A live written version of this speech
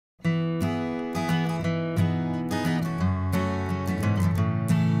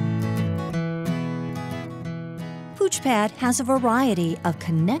PoochPad has a variety of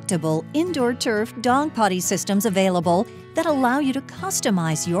connectable indoor turf dog potty systems available that allow you to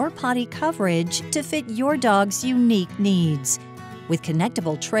customize your potty coverage to fit your dog's unique needs. With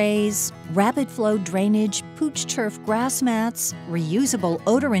connectable trays, rapid flow drainage, pooch turf grass mats, reusable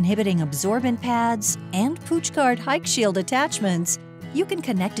odor-inhibiting absorbent pads, and PoochGuard hike shield attachments, you can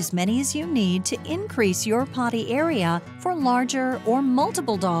connect as many as you need to increase your potty area for larger or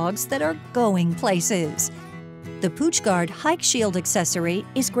multiple dogs that are going places. The PoochGuard hike shield accessory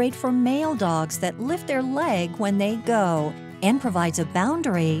is great for male dogs that lift their leg when they go and provides a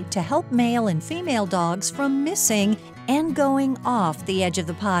boundary to help male and female dogs from missing and going off the edge of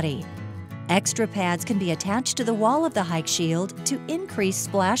the potty. Extra pads can be attached to the wall of the hike shield to increase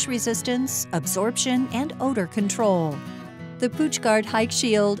splash resistance, absorption, and odor control. The PoochGuard Hike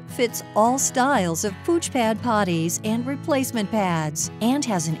Shield fits all styles of PoochPad potties and replacement pads and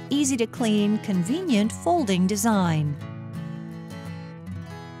has an easy-to-clean, convenient folding design.